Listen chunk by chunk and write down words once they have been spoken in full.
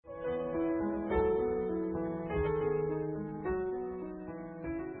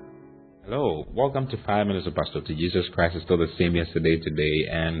Hello, welcome to 5 Minutes of Pastor T. Jesus Christ is still the same yesterday, today,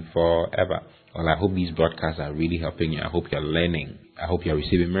 and forever. Well, I hope these broadcasts are really helping you. I hope you're learning. I hope you're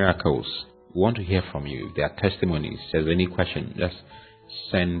receiving miracles. We want to hear from you. If there are testimonies, if there's any question, just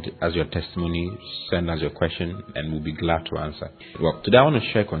send us your testimony, send us your question, and we'll be glad to answer. Well, today I want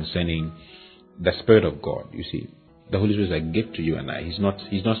to share concerning the Spirit of God. You see, the Holy Spirit is a gift to you and I. He's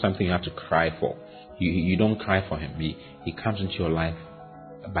not something you have to cry for. You don't cry for Him. He comes into your life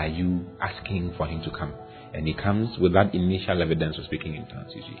by you asking for Him to come. And He comes with that initial evidence of speaking in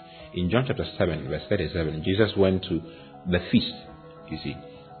tongues, you see. In John chapter 7, verse 37, Jesus went to the feast, you see.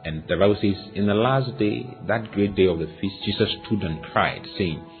 And the Bible says, in the last day, that great day of the feast, Jesus stood and cried,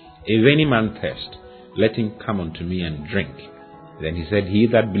 saying, If any man thirst, let him come unto me and drink. Then He said, He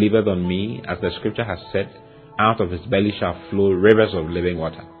that believeth on me, as the scripture has said, out of his belly shall flow rivers of living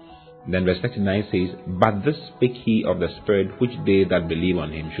water. Then verse 39 says, But this spake he of the Spirit, which they that believe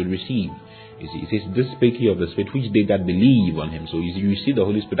on Him should receive. You see, it says, This spake he of the Spirit, which they that believe on Him. So you receive the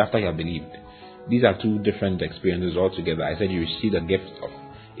Holy Spirit after you have believed. These are two different experiences altogether. I said you receive the gift of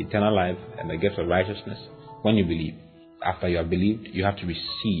eternal life and the gift of righteousness when you believe. After you have believed, you have to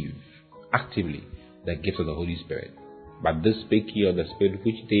receive actively the gift of the Holy Spirit. But this spake he of the Spirit,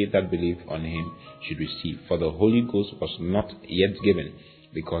 which they that believe on Him should receive. For the Holy Ghost was not yet given,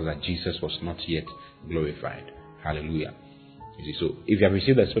 because that Jesus was not yet glorified. Hallelujah. You see, so if you have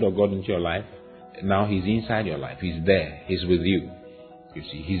received the Spirit of God into your life, now He's inside your life. He's there. He's with you. You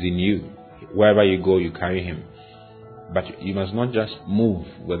see, He's in you. Wherever you go, you carry Him. But you must not just move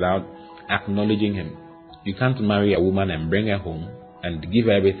without acknowledging Him. You can't marry a woman and bring her home and give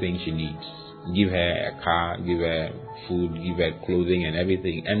her everything she needs. Give her a car, give her food, give her clothing and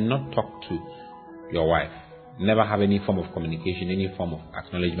everything, and not talk to your wife. Never have any form of communication, any form of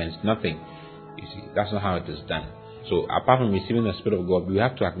acknowledgement, nothing. You see, that's not how it is done. So apart from receiving the Spirit of God, we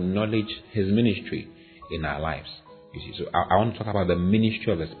have to acknowledge His ministry in our lives. You see, so I want to talk about the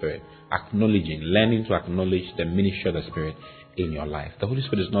ministry of the Spirit. Learning to acknowledge the ministry of the Spirit in your life. The Holy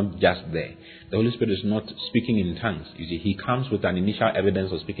Spirit is not just there. The Holy Spirit is not speaking in tongues. You see, He comes with an initial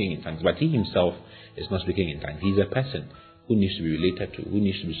evidence of speaking in tongues, but He Himself is not speaking in tongues. He's a person who needs to be related to, who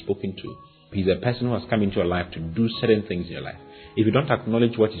needs to be spoken to. He's a person who has come into your life to do certain things in your life. If you don't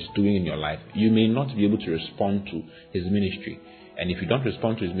acknowledge what He's doing in your life, you may not be able to respond to His ministry. And if you don't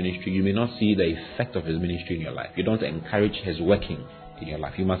respond to His ministry, you may not see the effect of His ministry in your life. You don't encourage His working in your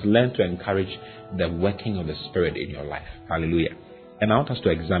life. You must learn to encourage the working of the Spirit in your life. Hallelujah. And I want us to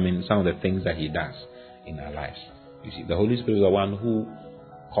examine some of the things that He does in our lives. You see, the Holy Spirit is the one who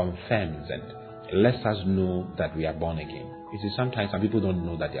confirms and lets us know that we are born again. You see, sometimes some people don't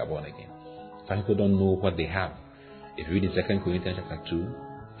know that they are born again. Some people don't know what they have. If you read in 2 Corinthians chapter 2,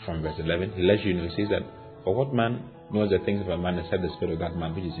 from verse 11, he lets you know, he says that, For what man knows the things of a man except the Spirit of that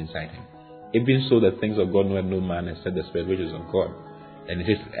man which is inside him? Even so the things of God knoweth no man except the Spirit which is of God. And it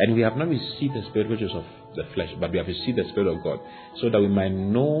says, And we have not received the Spirit which is of the flesh, but we have received the Spirit of God, so that we might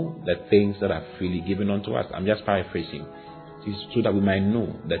know the things that are freely given unto us. I'm just paraphrasing. So that we might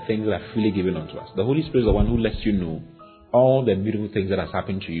know the things that are freely given unto us. The Holy Spirit is the one who lets you know all the beautiful things that has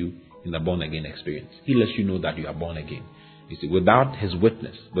happened to you in the born again experience. He lets you know that you are born again. You see, without His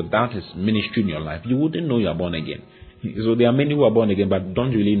witness, without His ministry in your life, you wouldn't know you are born again. So there are many who are born again but don't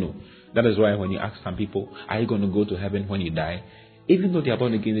really know. That is why when you ask some people, are you going to go to heaven when you die? Even though they are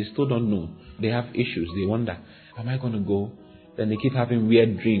born again, they still don't know. They have issues. They wonder, am I going to go? Then they keep having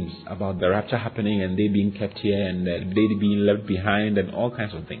weird dreams about the rapture happening and they being kept here and they being left behind and all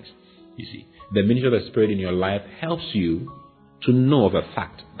kinds of things. You see, the ministry of the Spirit in your life helps you to know of a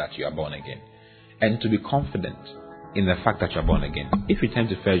fact that you are born again and to be confident in the fact that you are born again. If you turn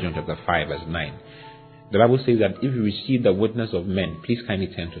to 1 John chapter 5 verse 9, the Bible says that if we receive the witness of men, please kindly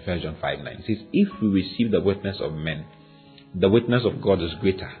turn to 1 John 5:9. It says, if we receive the witness of men, the witness of God is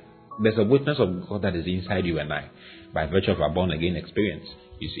greater. There's a witness of God that is inside you and I by virtue of our born again experience.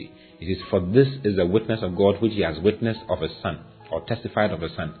 You see, it says, for this is the witness of God which He has witnessed of His Son, or testified of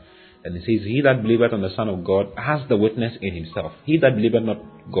His Son. And it says, he that believeth on the Son of God has the witness in himself. He that believeth not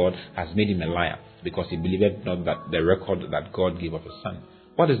God has made him a liar, because he believeth not that the record that God gave of His Son.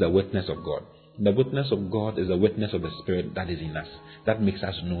 What is the witness of God? The witness of God is the witness of the Spirit that is in us. That makes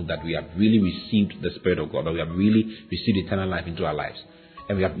us know that we have really received the Spirit of God, or we have really received eternal life into our lives.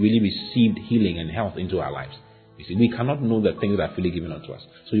 And we have really received healing and health into our lives. You see, we cannot know the things that are freely given unto us.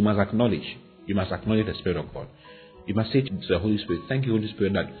 So you must acknowledge the Spirit of God. You must say to the Holy Spirit, thank you, Holy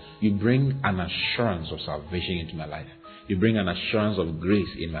Spirit, that you bring an assurance of salvation into my life. You bring an assurance of grace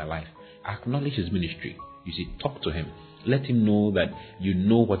in my life. Acknowledge His ministry. You see, talk to Him. Let Him know that you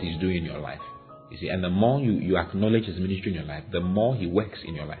know what He's doing in your life. You see, and the more you acknowledge His ministry in your life, the more He works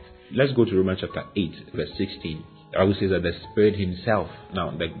in your life. Let's go to Romans chapter 8, verse 16. The Bible says that the Spirit Himself,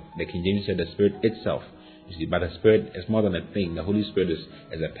 now the King James said the Spirit itself, you see, but the Spirit is more than a thing. The Holy Spirit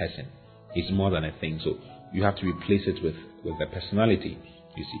is a person. It's more than a thing. So you have to replace it with the personality.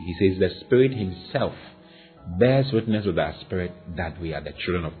 You see, He says the Spirit Himself bears witness with our spirit that we are the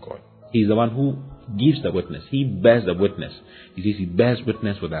children of God. He is the one who gives the witness. He bears the witness. He says He bears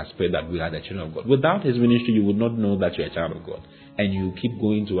witness with our spirit that we are the children of God. Without His ministry, you would not know that you're a child of God. And you keep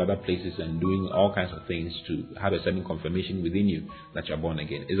going to other places and doing all kinds of things to have a certain confirmation within you that you're born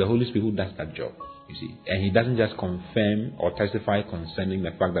again. It's the Holy Spirit who does that job, you see. And He doesn't just confirm or testify concerning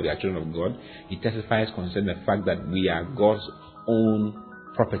the fact that we are children of God. He testifies concerning the fact that we are God's own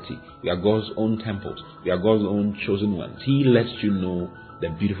property. We are God's own temples. We are God's own chosen ones. He lets you know the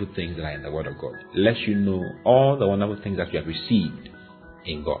beautiful things that are in the Word of God. Lets you know all the wonderful things that you have received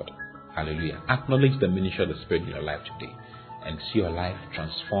in God. Hallelujah. Acknowledge the ministry of the Spirit in your life today and see your life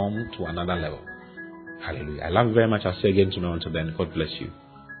transformed to another level. Hallelujah. I love you very much. I'll see you again tomorrow. Until then, God bless you.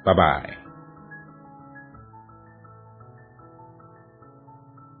 Bye-bye.